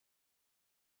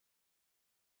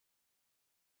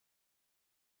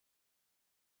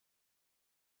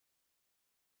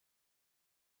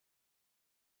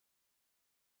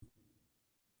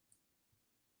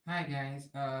Hi guys,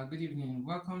 good evening.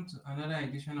 Welcome to another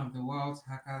edition of the World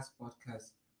Hackers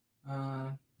Podcast. Uh,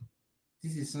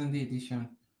 this is Sunday edition.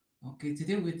 Okay,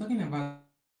 today we're talking about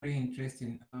something very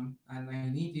interesting, and I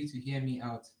need you to hear me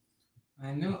out.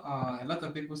 I know a lot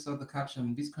of people saw the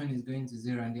caption "Bitcoin is going to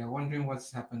zero" and they are wondering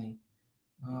what's happening.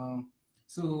 Um,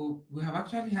 so we have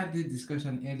actually had this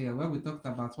discussion earlier where we talked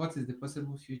about what is the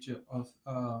possible future of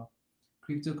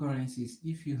cryptocurrencies.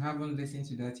 If you haven't listened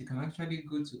to that, you can actually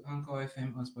go to Anchor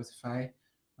FM on Spotify,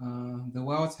 the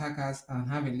World Hackers, and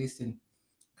have a listen.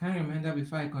 Can you remember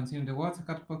before I continue? The World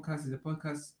Hacker Podcast is a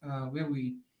podcast where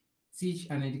we teach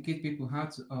and educate people how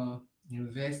to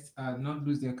invest, not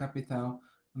lose their capital,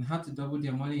 and how to double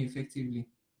their money effectively.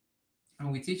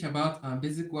 And we teach about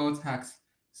basic wealth hacks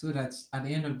so that at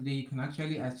the end of the day, you can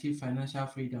actually achieve financial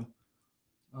freedom.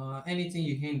 Anything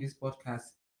you hear in this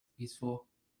podcast is for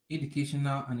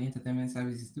educational and entertainment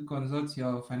services. To consult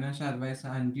your financial advisor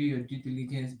and do your due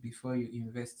diligence before you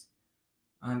invest.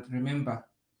 And remember,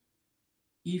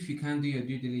 if you can't do your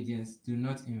due diligence, do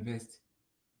not invest.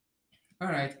 All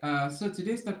right. So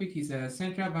today's topic is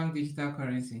central bank digital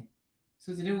currency.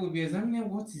 So today we'll be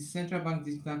examining what is central bank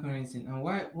digital currency and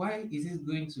why is it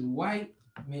going to why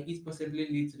may it possibly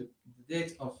lead to the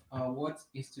death of what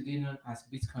is today known as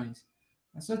bitcoins.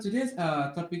 And so today's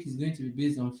topic is going to be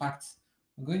based on facts.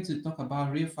 We're going to talk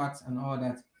about real facts and all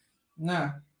that.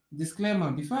 Now,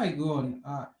 disclaimer before I go on,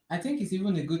 I think it's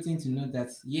even a good thing to know that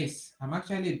yes, I'm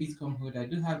actually a Bitcoin holder. I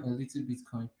do have a little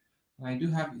Bitcoin, and I do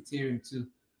have Ethereum too.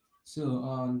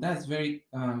 So that's very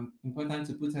important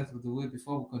to put out of the way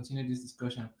before we continue this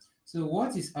discussion. So,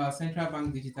 what is our central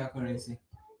bank digital currency?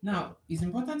 Now, it's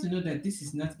important to know that this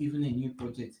is not even a new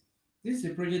project. This is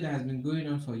a project that has been going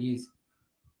on for years.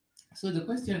 So, the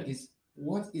question is,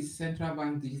 what is central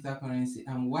bank digital currency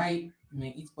and why may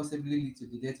it possibly lead to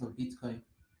the death of Bitcoin?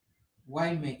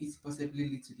 Why may it possibly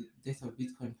lead to the death of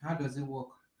Bitcoin? How does it work?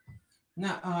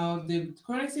 Now, the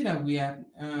currency that we are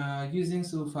using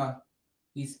so far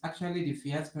is actually the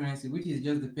fiat currency, which is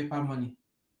just the paper money.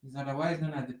 It's otherwise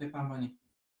known as the paper money.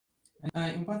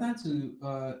 And important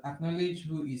to acknowledge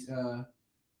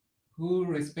who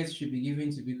respect should be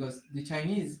given to because the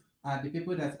Chinese are the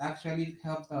people that actually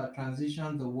helped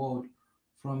transition the world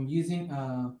from using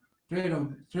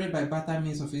trade by barter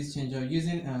means of exchange or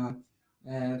using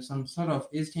some sort of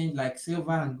exchange like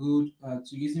silver and gold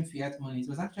to using fiat money. It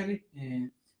was actually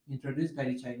introduced by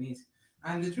the Chinese.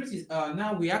 And the truth is,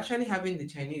 now we're actually having the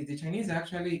Chinese. The Chinese are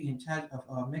actually in charge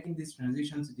of making this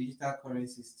transition to digital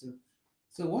currencies too.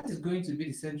 So, what is going to be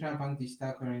the central bank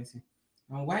digital currency?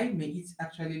 And why may it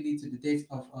actually lead to the death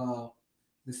of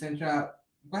the central?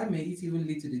 Why may it even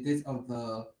lead to the death of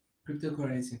the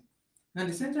cryptocurrency? Now,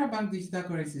 the central bank digital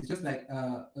currency is just like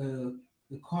a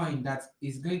coin that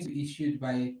is going to be issued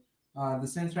by the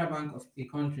central bank of a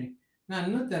country. Now,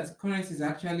 note that currency is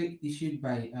actually issued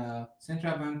by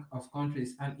central bank of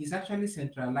countries and is actually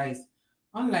centralized.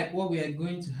 Unlike what we are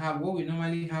going to have, what we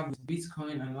normally have with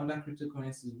Bitcoin and other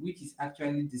cryptocurrencies, which is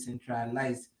actually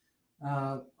decentralized.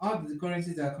 All the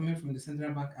currencies that are coming from the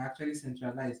central bank are actually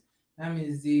centralized. That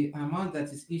means the amount that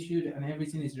is issued and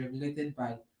everything is regulated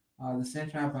by the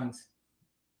central banks.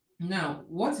 Now,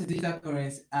 what is digital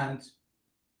currency and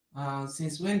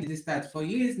since when did it start? For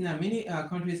years now, many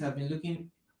countries have been looking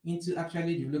into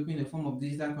actually developing a form of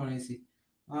digital currency.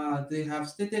 They have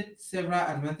stated several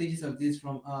advantages of this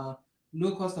from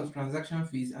low cost of transaction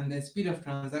fees and the speed of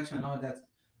transaction and all that.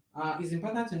 It's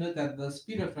important to note that the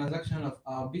speed of transaction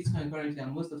of Bitcoin currently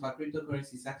and most of our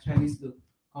cryptocurrency is actually slow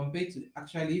compared to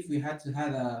actually if we had to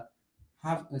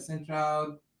have a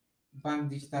central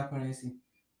bank digital currency.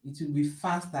 It will be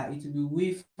faster, it will be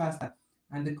way faster,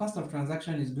 and the cost of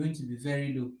transaction is going to be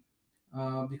very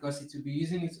low because it will be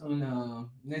using its own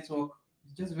network,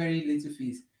 just very little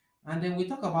fees. And then we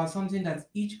talk about something that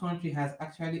each country has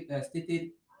actually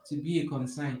stated to be a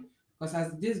concern. Because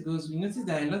as this goes, we notice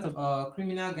that a lot of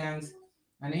criminal gangs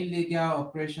and illegal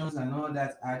operations and all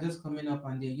that are just coming up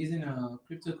and they're using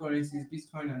cryptocurrencies,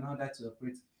 Bitcoin, and all that to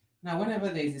operate. Now, whenever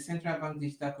there is a central bank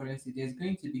digital currency, there's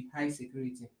going to be high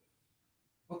security.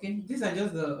 Okay, these are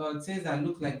just the things that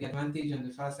look like the advantage on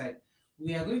the far side.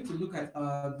 We are going to look at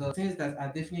the things that are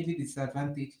definitely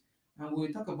disadvantage, and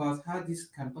we'll talk about how this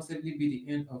can possibly be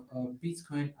the end of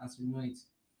Bitcoin as we know it.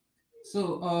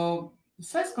 So, the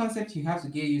first concept you have to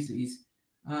get used to is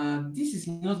this is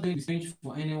not going to be strange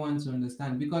for anyone to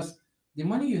understand because the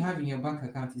money you have in your bank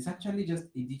account is actually just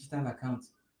a digital account.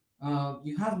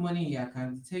 You have money in your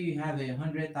account. Say you have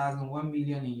 100,000, 1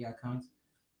 million in your account.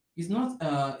 It's not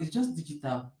it's just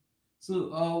digital.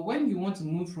 So when you want to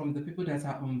move from the people that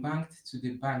are unbanked to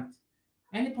the banked,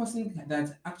 Any person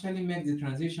that actually makes the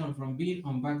transition from being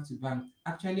on bank to bank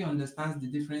actually understands the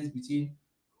difference between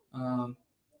um,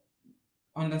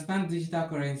 understand digital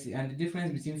currency and the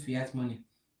difference between fiat money.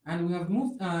 And we've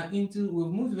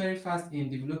moved very fast in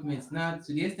development now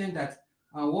to the extent that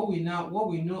what we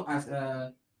know as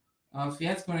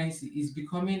fiat currency is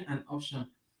becoming an option.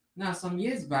 Now, some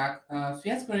years back,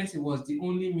 fiat currency was the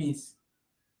only means.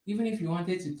 Even if you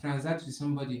wanted to transact with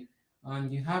somebody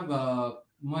and you have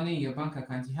money in your bank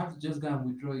account, you have to just go and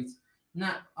withdraw it.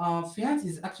 Now, fiat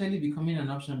is actually becoming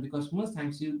an option because most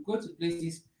times you go to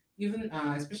places, even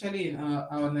especially in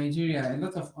our Nigeria, a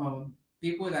lot of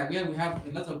people that where we have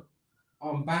a lot of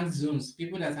unbanked zones,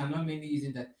 people that are not mainly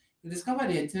using that. You discover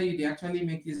they tell you they actually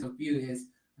make use of POS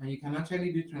and you can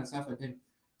actually do transfer for them.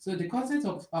 So the concept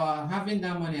of having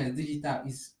that money as digital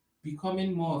is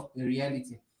becoming more of a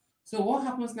reality. So what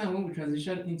happens now when we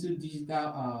transition into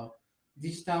digital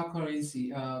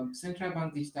currency, central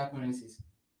bank digital currencies?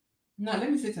 Now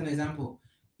let me set an example.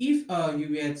 If you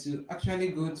were to actually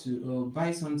go to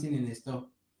buy something in a store,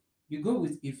 you go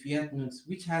with a fiat note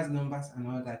which has numbers and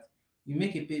all that. You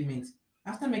make a payment.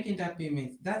 After making that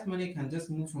payment, that money can just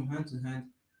move from hand to hand.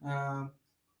 Um,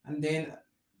 and then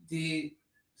the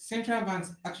central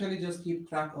banks actually just keep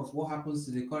track of what happens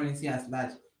to the currency as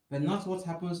large, but not what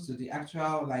happens to the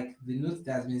actual, like the note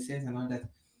that has been sent and all that.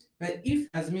 But if,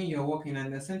 as me, you're working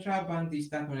and the central bank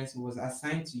digital currency was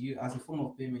assigned to you as a form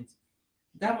of payment,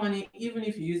 that money, even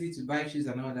if you use it to buy shoes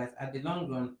and all that, at the long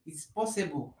run, it's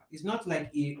possible. It's not like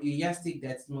a yardstick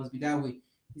that must be that way.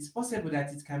 It's possible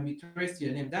that it can be traced to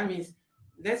your name. That means,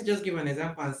 let's just give an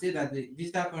example and say that the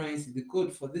digital currency, the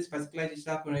code for this particular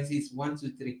digital currency is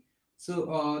 123.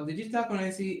 So, the digital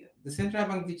currency, the central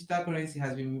bank digital currency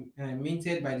has been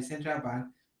minted by the central bank.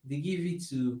 They give it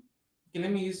to, okay,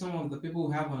 let me use some of the people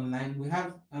we have online. We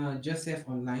have Joseph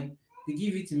online. They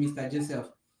give it to Mr. Joseph.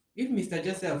 If Mr.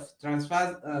 Joseph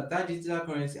transfers that digital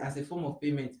currency as a form of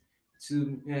payment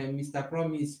to Mr.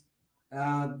 Promise,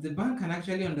 the bank can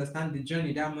actually understand the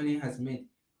journey that money has made.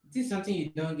 This is something you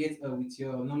don't get with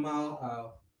your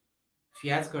normal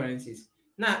fiat currencies.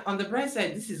 Now, on the bright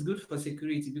side, this is good for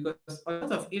security because a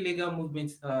lot of illegal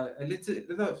movements, a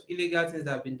lot of illegal things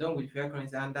that have been done with fiat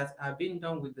currency and that are being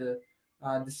done with the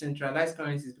decentralized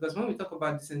currencies. Because when we talk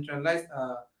about decentralized,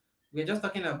 we're just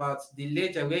talking about the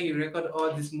ledger where you record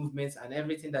all these movements and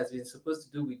everything that's been supposed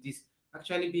to do with this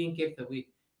actually being kept away.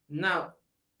 Now,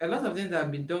 a lot of things that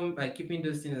have been done by keeping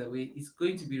those things away is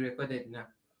going to be recorded now.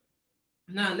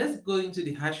 Now let's go into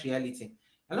the harsh reality.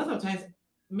 A lot of times,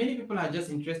 many people are just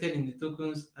interested in the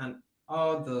tokens and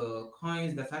all the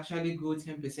coins that actually go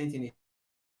 10% in it.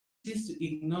 What they seem to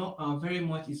ignore very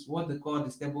much is what they call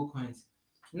the stable coins.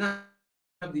 Now,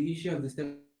 let me bring up the issue of the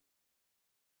stable coins.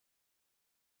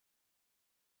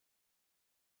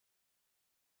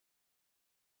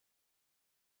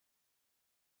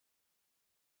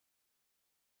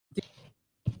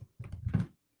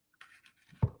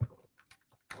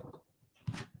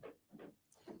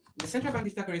 The central bank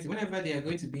digital currency, whenever they are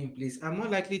going to be in place, are more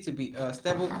likely to be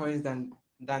stable coins than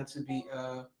to be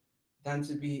the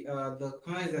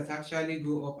coins that actually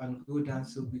go up and go down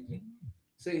so quickly.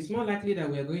 So it's more likely that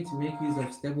we are going to make use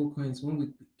of stable coins when we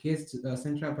case to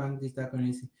central bank digital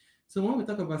currency. So when we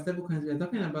talk about stable coins, we are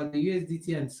talking about the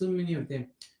USDT and so many of them.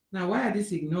 Now, why are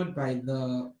these ignored by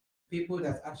the people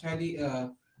that actually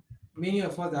many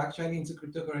of us are actually into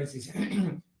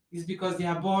cryptocurrencies? Is because they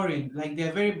are boring. Like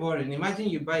they're very boring. Imagine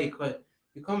you buy a coin,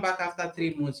 you come back after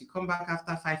 3 months, you come back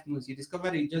after 5 months, you discover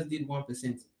that you just did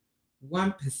 1%,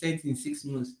 1% in 6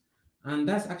 months. And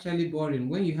that's actually boring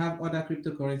when you have other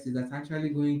cryptocurrencies that's actually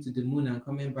going to the moon and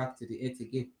coming back to the earth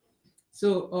again.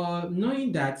 So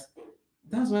knowing that,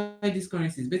 that's why these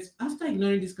currencies. But after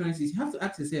ignoring these currencies, you have to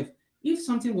ask yourself, if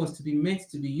something was to be meant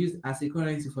to be used as a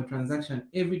currency for transaction,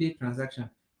 everyday transaction.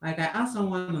 Like I asked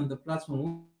someone on the platform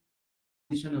when we were having a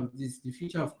conversation of this, the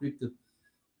future of crypto.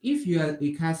 If you are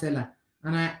a car seller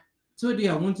and I told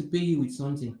you I want to pay you with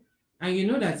something, and you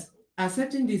know that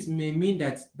accepting this may mean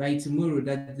that by tomorrow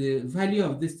that the value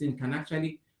of this thing can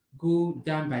actually go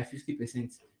down by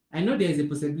 50%. I know there is a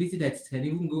possibility that it can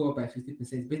even go up by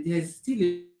 50%, but there's still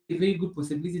a very good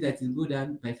possibility that it will go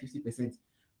down by 50%.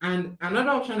 And another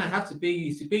option I have to pay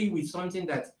you is to pay you with something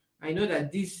that I know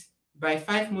that this by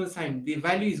 5 months' time the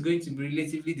value is going to be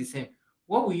relatively the same.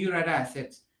 What will you rather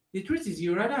accept? The truth is,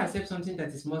 you rather accept something that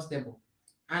is more stable.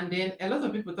 And then a lot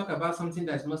of people talk about something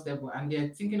that's more stable and they're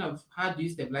thinking of how do you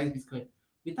stabilize Bitcoin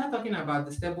without talking about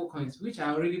the stable coins, which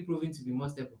are already proven to be more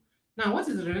stable. Now, what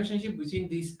is the relationship between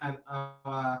this and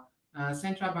our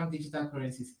central bank digital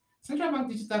currencies? Central bank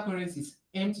digital currencies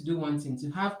aim to do one thing, to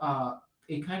have a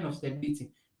kind of stability.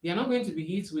 they are not going to be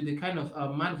hit with the kind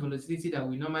of mad volatility that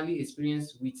we normally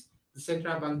experience with the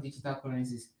central bank digital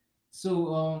currencies.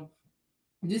 So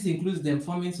this includes them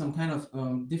forming some kind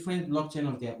of different blockchain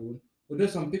of their own. Although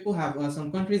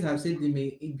some countries have said they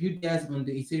may build theirs on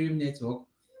the Ethereum network,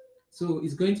 so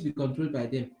it's going to be controlled by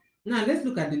them. Now let's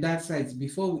look at the dark sides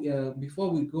before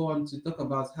we go on to talk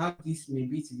about how this may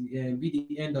be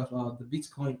the end of the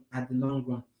Bitcoin at the long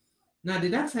run. Now, the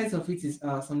dark sides of it is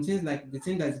some things like the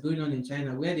thing that's going on in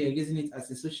China, where they're using it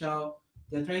as a social,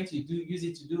 they're trying to use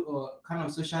it to do kind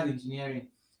of social engineering.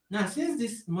 Now, since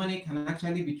this money can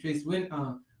actually be traced when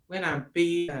I'm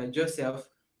paying Joseph,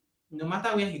 no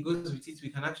matter where he goes with it, we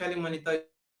can actually monitor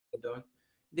it done.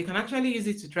 They can actually use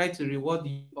it to try to reward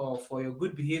you for your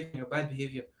good behavior and your bad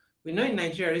behavior. We know in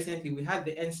Nigeria recently we had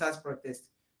the NSAS protest.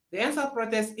 The NSAS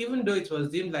protest, even though it was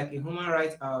deemed like a human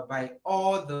right by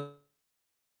all the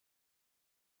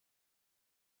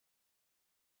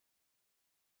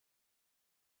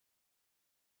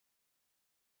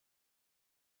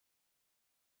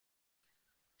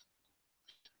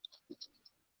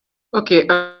Okay,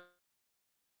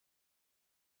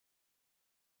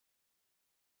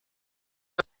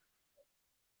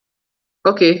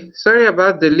 okay, sorry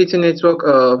about the little network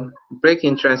break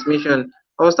in transmission.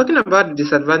 I was talking about the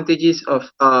disadvantages of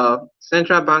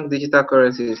central bank digital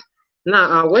currencies.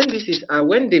 Now, when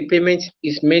the payment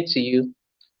is made to you,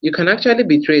 you can actually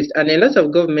be traced, and a lot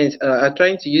of governments are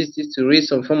trying to use this to raise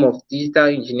some form of digital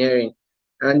engineering.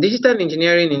 And digital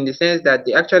engineering, in the sense that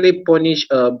they actually punish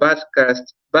bad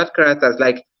characters.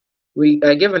 Like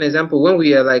I gave an example when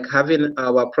we are like having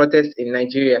our protest in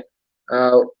Nigeria.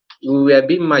 Uh, we were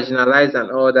being marginalized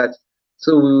and all that.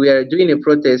 So we were doing a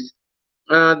protest.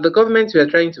 The government were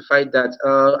trying to fight that.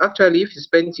 Actually, if you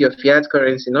spend your fiat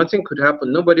currency, nothing could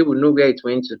happen. Nobody will know where it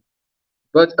went to.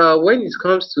 But when it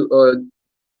comes to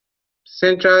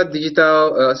central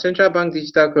bank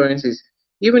digital currencies,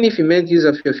 even if you made use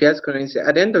of your fiat currency,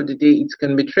 at the end of the day, it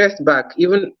can be traced back.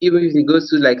 Even if it goes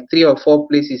to like 3 or 4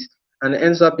 places and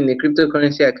ends up in a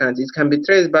cryptocurrency account, it can be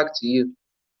traced back to you,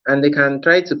 and they can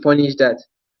try to punish that.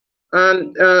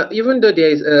 And even though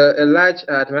there is a large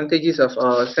advantages of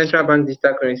central bank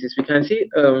digital currencies, we can see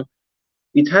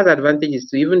it has advantages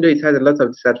too, even though it has a lot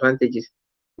of disadvantages.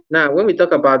 Now, when we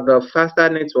talk about the faster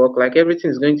network, like everything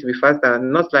is going to be faster,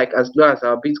 and not like as low as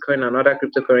our Bitcoin and other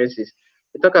cryptocurrencies.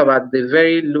 We talk about the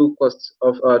very low cost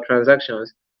of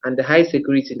transactions and the high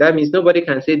security. That means nobody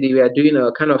can say they were doing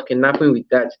a kind of kidnapping with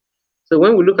that. So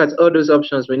when we look at all those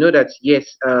options, we know that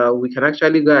yes, we can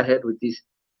actually go ahead with this.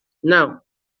 Now,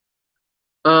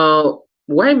 uh,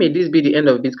 why may this be the end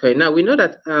of Bitcoin? Now we know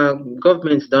that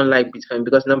governments don't like Bitcoin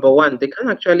because number one, they can't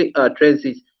actually trace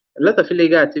it. A lot of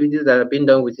illegal activities that are being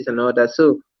done with it and all that,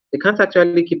 so they can't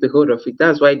actually keep a hold of it.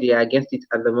 That's why they are against it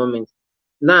at the moment.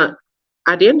 Now,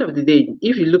 at the end of the day,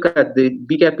 if you look at the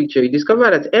bigger picture, you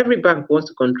discover that every bank wants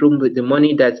to control the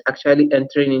money that's actually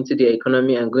entering into the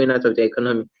economy and going out of the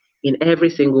economy in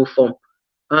every single form.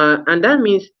 And that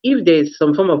means if there is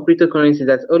some form of cryptocurrency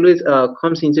that always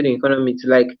comes into the economy to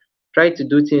like try to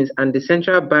do things, and the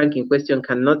central bank in question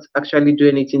cannot actually do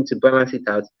anything to balance it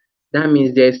out, that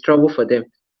means there is trouble for them.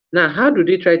 Now, how do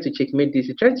they try to checkmate this?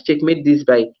 They try to checkmate this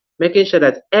by making sure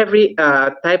that every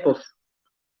type of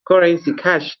currency,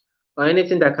 cash, or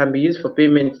anything that can be used for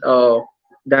payments or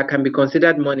that can be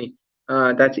considered money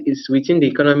that is within the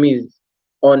economy is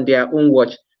on their own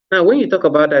watch. Now, when you talk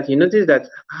about that, you notice that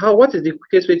what is the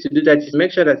quickest way to do that is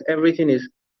make sure that everything is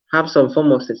have some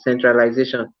form of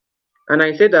centralization. And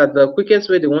I say that the quickest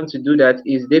way they want to do that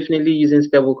is definitely using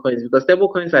stable coins, because stable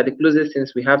coins are the closest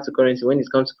things we have to currency when it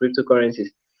comes to cryptocurrencies.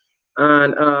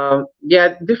 And there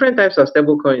are different types of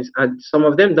stable coins, and some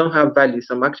of them don't have value.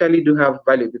 Some actually do have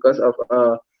value because of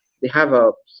they have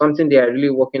something they are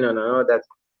really working on and all that.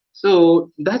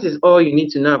 So that is all you need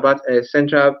to know about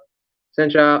central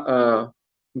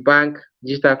bank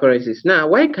digital currencies. Now,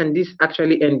 why can this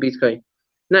actually end Bitcoin?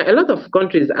 Now, a lot of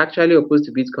countries are actually opposed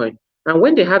to Bitcoin, and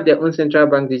when they have their own central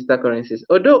bank digital currencies,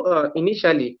 although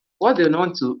initially what they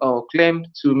want to claim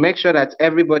to make sure that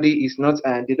everybody is not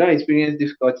they don't experience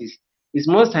difficulties is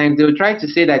most times they will try to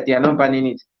say that they are not banning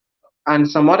it, and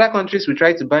some other countries will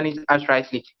try to ban it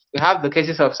outrightly. We have the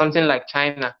cases of something like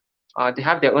China. They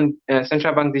have their own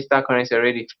central bank digital currency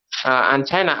already, and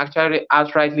China actually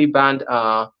outrightly banned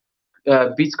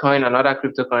Bitcoin and other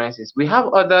cryptocurrencies. We have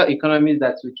other economies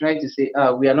that we try to say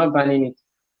we are not banning it,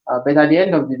 but at the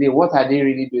end of the day, what are they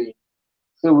really doing?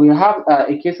 So we have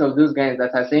a case of those guys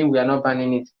that are saying we are not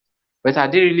banning it, but are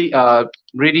they really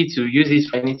ready to use it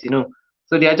for anything? No.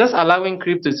 So they are just allowing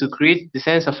crypto to create the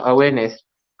sense of awareness,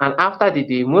 and after the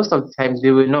day, most of the times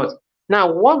they will not. Now,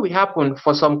 what will happen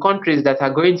for some countries that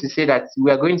are going to say that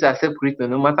we are going to accept crypto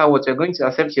no matter what, we're going to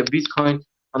accept your Bitcoin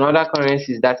and other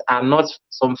currencies that are not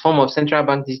some form of central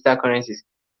bank digital currencies?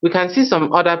 We can see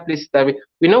some other places that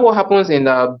we know what happens in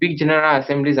the big general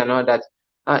assemblies and all that.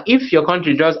 If your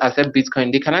country does accept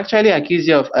Bitcoin, they can actually accuse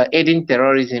you of aiding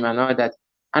terrorism and all that.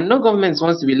 And no government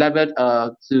wants to be labeled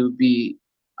to be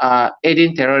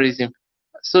aiding terrorism.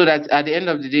 So that at the end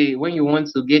of the day, when you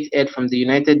want to get aid from the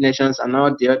United Nations and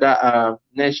all the other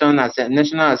national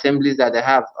assemblies that they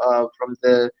have from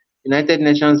the United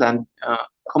Nations and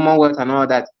Commonwealth and all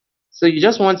that, so you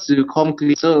just want to come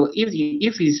clean. So if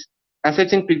he's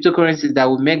accepting cryptocurrencies that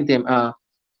will make them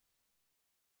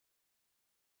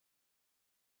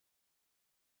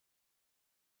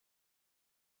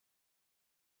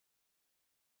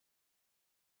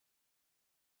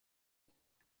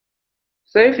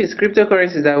so if it's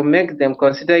cryptocurrencies that will make them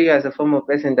consider you as a form of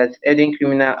person that's aiding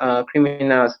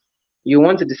criminals, you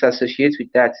want to disassociate with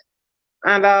that.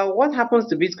 And what happens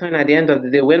to Bitcoin at the end of the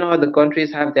day when all the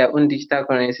countries have their own digital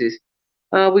currencies?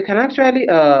 Uh, we can actually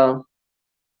uh,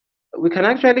 we can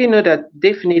actually know that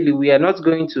definitely we are not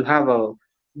going to have a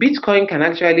Bitcoin can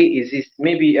actually exist.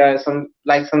 Maybe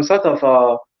some sort of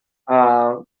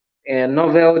a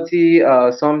novelty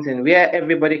something where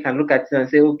everybody can look at it and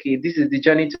say, okay, this is the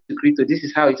journey to crypto. This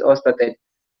is how it all started.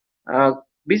 Uh,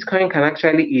 Bitcoin can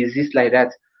actually exist like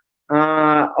that.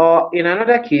 Or in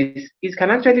another case, it can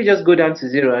actually just go down to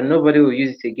zero and nobody will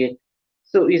use it again.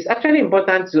 So it's actually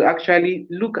important to actually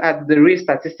look at the real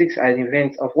statistics and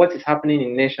events of what is happening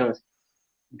in nations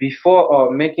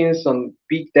before making some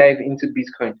big dive into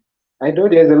Bitcoin. I know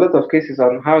there's a lot of cases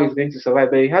on how it's going to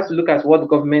survive, but you have to look at what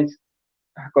governments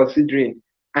are considering.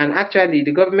 And actually,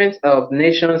 the governments of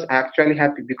nations are actually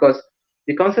happy because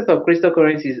the concept of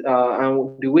cryptocurrencies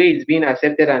and the way it's being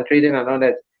accepted and traded and all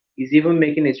that is even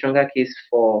making a stronger case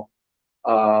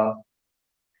uh,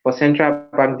 for central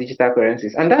bank digital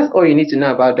currencies. And that's all you need to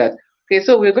know about that. Okay,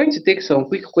 so we're going to take some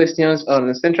quick questions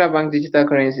on central bank digital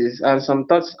currencies and some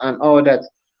thoughts and all that.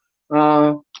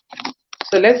 Uh,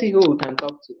 so let's see who we can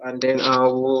talk to, and then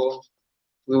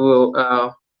we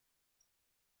will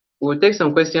we'll take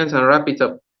some questions and wrap it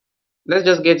up. Let's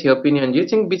just get your opinion. Do you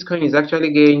think Bitcoin is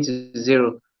actually going to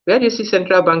zero? Where do you see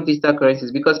central bank digital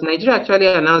currencies? Because Nigeria actually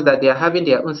announced that they are having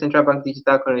their own central bank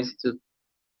digital currency too.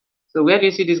 So where do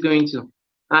you see this going to?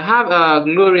 I have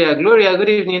Gloria. Gloria, good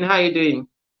evening. How are you doing?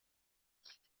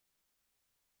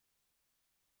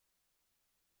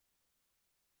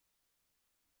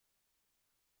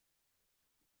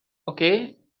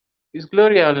 Okay. Is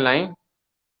Gloria online?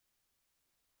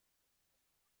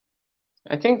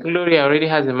 I think Gloria already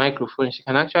has a microphone. She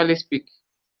can actually speak.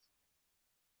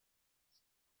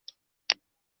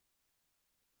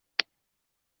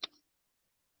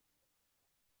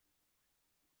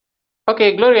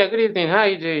 Okay, Gloria, good evening. How are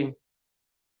you doing?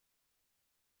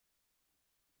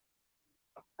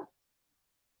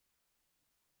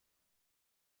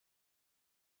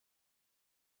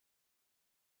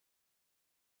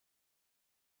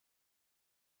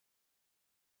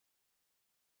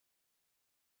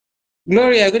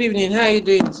 Gloria, good evening. How are you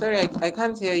doing? Sorry, I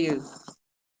can't hear you.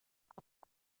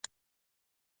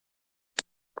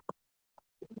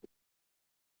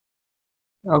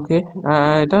 Okay,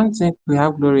 I don't think we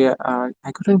have Gloria.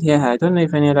 I couldn't hear her. I don't know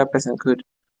if any other person could.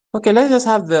 Okay, let's just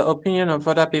have the opinion of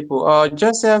other people.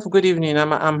 Joseph, good evening.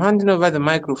 I'm handing over the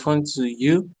microphone to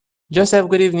you. Joseph,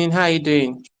 good evening. How are you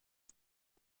doing?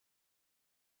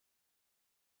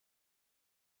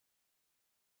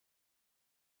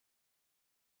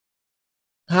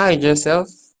 Hi, Joseph.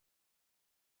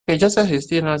 Okay, Joseph is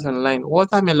still not online.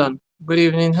 Watermelon, good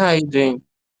evening. How are you doing?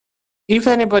 If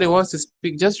anybody wants to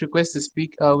speak, just request to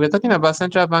speak. We're talking about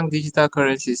central bank digital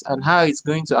currencies and how it's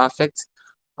going to affect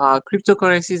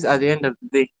cryptocurrencies at the end of the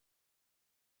day.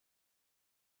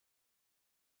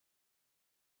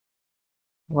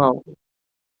 Wow, I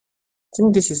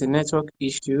think this is a network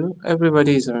issue.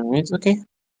 Everybody is on mute. Okay,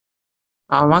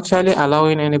 I'm actually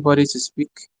allowing anybody to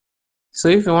speak. So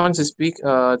if you want to speak,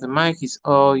 the mic is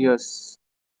all yours.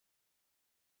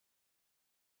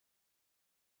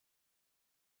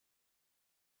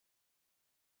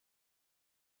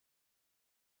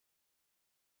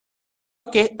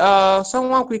 Okay,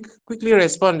 someone quickly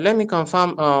respond. Let me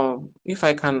confirm if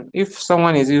I can, if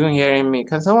someone is even hearing me.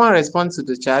 Can someone respond to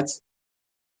the chat?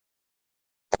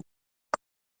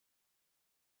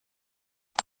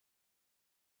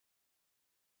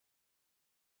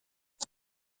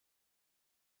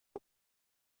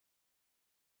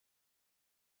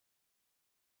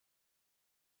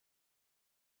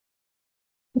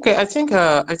 Okay, I think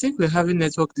we're having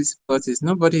network difficulties.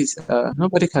 Nobody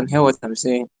can hear what I'm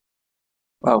saying.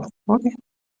 Wow. Okay.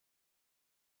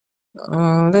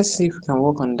 Let's see if we can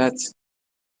work on that.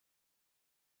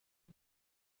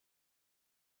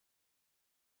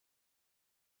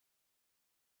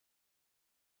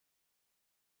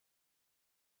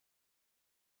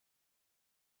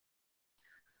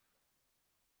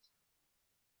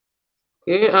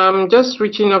 Okay, I'm just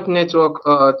reaching up network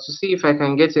to see if I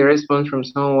can get a response from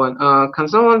someone. Can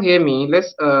someone hear me?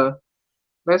 Let's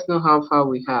know how far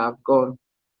we have gone.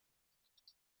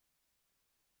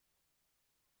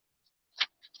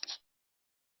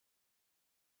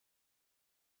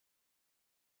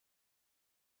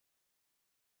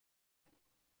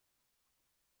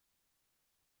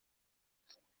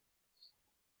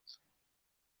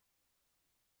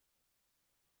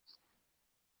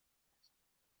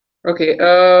 Okay,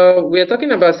 we're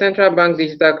talking about central bank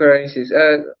digital currencies.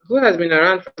 Who has been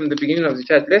around from the beginning of the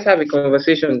chat? Let's have a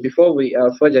conversation before we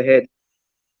forge ahead.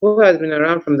 Who has been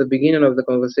around from the beginning of the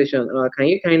conversation? Can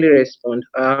you kindly respond?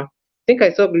 I think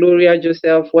I saw Gloria,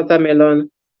 Joseph,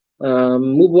 Watermelon,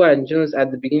 Mubu, and Jones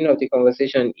at the beginning of the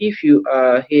conversation. If you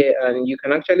are here and you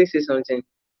can actually say something.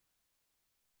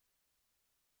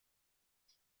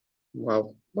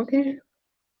 Wow. Okay.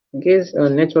 I guess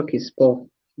network is poor.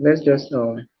 Let's just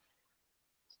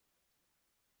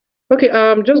Okay,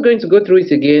 I'm just going to go through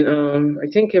it again. I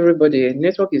think everybody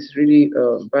network is really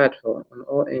bad for on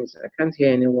all ends. I can't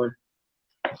hear anyone.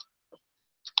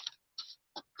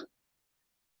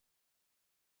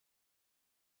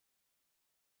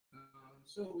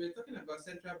 So we're talking about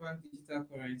central bank digital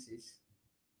currencies.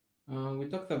 We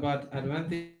talked about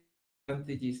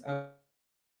advantages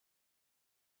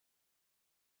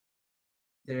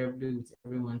terribly with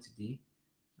everyone today.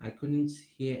 I couldn't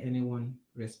hear anyone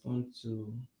respond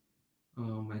to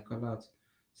my call out.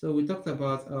 So we talked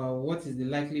about what is the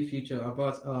likely future,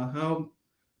 about how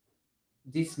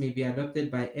this may be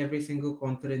adopted by every single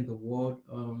country in the world,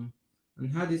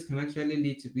 and how this can actually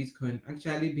lead to Bitcoin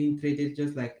actually being traded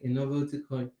just like a novelty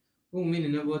coin. What we mean a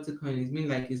novelty coin is mean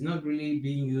like it's not really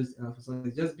being used for something,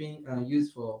 it's just being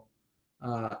used for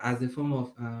as a form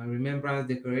of remembrance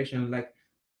decoration. Like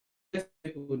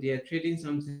people, they are trading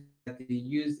something that they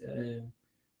use.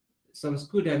 Some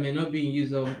school that may not be in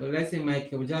use of, let's say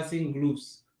Michael Jackson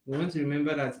gloves. We want to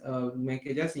remember that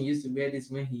Michael Jackson used to wear this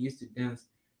when he used to dance.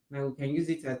 Now we can use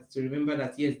it to remember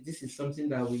that yes, this is something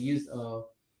that we use. Uh,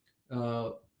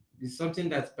 is something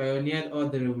that pioneered all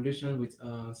the revolution with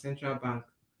central bank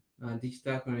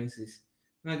digital currencies.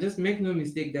 Now, just make no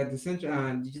mistake that the central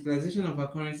digitalization of our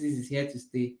currencies is here to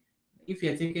stay. If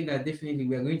you're thinking that definitely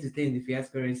we are going to stay in the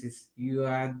fiat currencies, you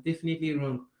are definitely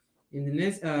wrong. In the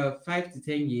next 5 to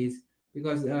 10 years,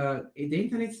 because the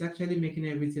internet is actually making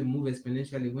everything move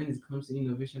exponentially when it comes to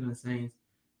innovation and science.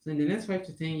 So in the next 5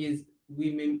 to 10 years,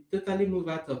 we may totally move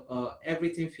out of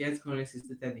everything fiat currencies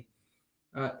totally.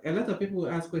 A lot of people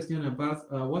ask questions about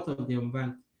what of the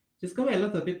unbanked. Discover a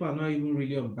lot of people are not even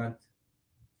really unbanked.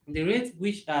 The rate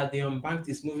which the unbanked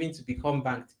is moving to become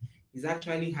banked is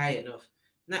actually high enough.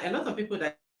 Now, a lot of people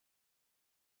that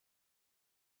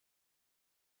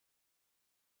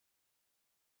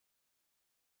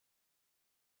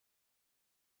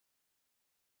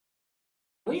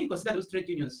when you consider those trade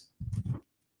unions,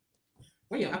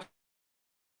 when you're actually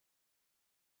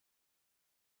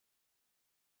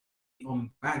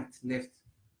unbanked left.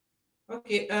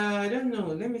 Okay, I don't know.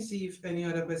 Let me see if any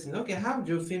other person. Okay, I have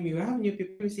Joe Femi. We have new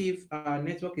people. Let me see if our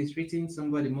network is treating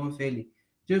somebody more fairly.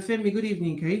 Joe Femi, good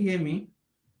evening. Can you hear me?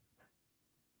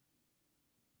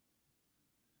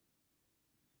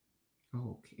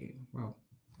 Okay, wow.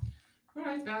 All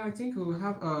right, I think we'll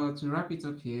have to wrap it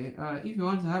up here. If you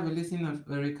want to have a listen of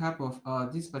a recap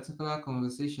of this particular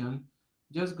conversation,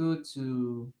 just go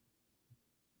to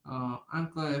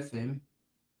Anchor FM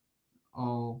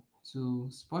or to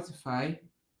Spotify,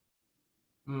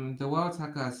 The World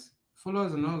Hackers. Follow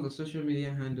us on all the social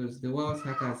media handles, The World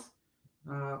Hackers.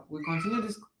 We continue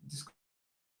this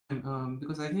discussion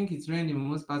because I think it's raining in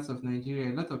most parts of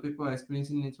Nigeria. A lot of people are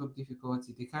experiencing network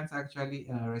difficulty. They can't actually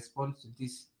respond to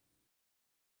this.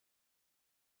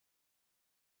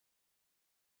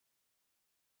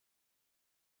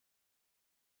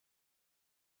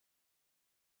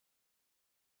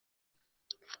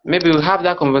 Maybe we'll have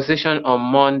that conversation on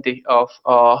Monday of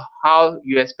how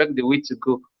you expect the week to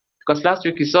go. Because last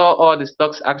week you saw all the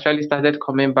stocks actually started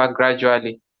coming back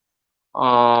gradually.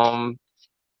 Um,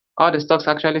 all the stocks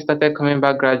actually started coming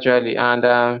back gradually,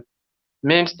 and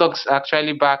main stocks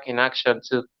actually back in action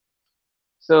too.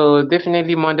 So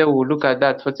definitely Monday we'll look at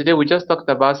that. For today, we just talked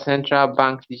about central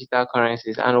bank digital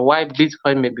currencies and why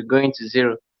Bitcoin may be going to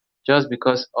zero just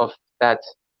because of that.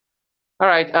 All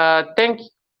right. Thank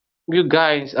you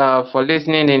guys for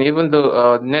listening in, even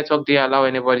though network didn't allow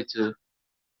anybody to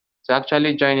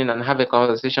actually join in and have a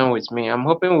conversation with me. I'm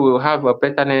hoping we'll have a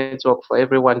better network for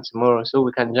everyone tomorrow so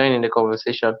we can join in the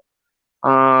conversation.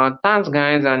 Thanks,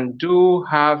 guys, and do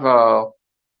have a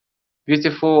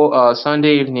beautiful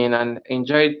Sunday evening and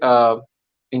enjoy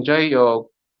your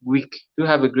week. Do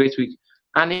have a great week.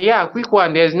 And yeah, quick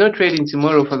one. There's no trading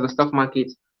tomorrow for the stock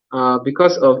market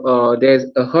because of there's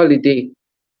a holiday.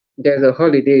 There's a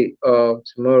holiday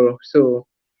tomorrow, so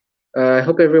I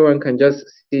hope everyone can just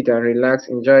sit and relax,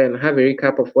 enjoy, and have a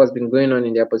recap of what's been going on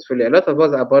in their portfolio. A lot of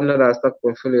us abandoned our stock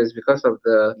portfolios because of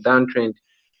the downtrend.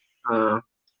 Uh,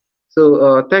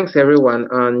 so thanks everyone,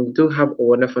 and do have a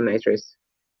wonderful night rest.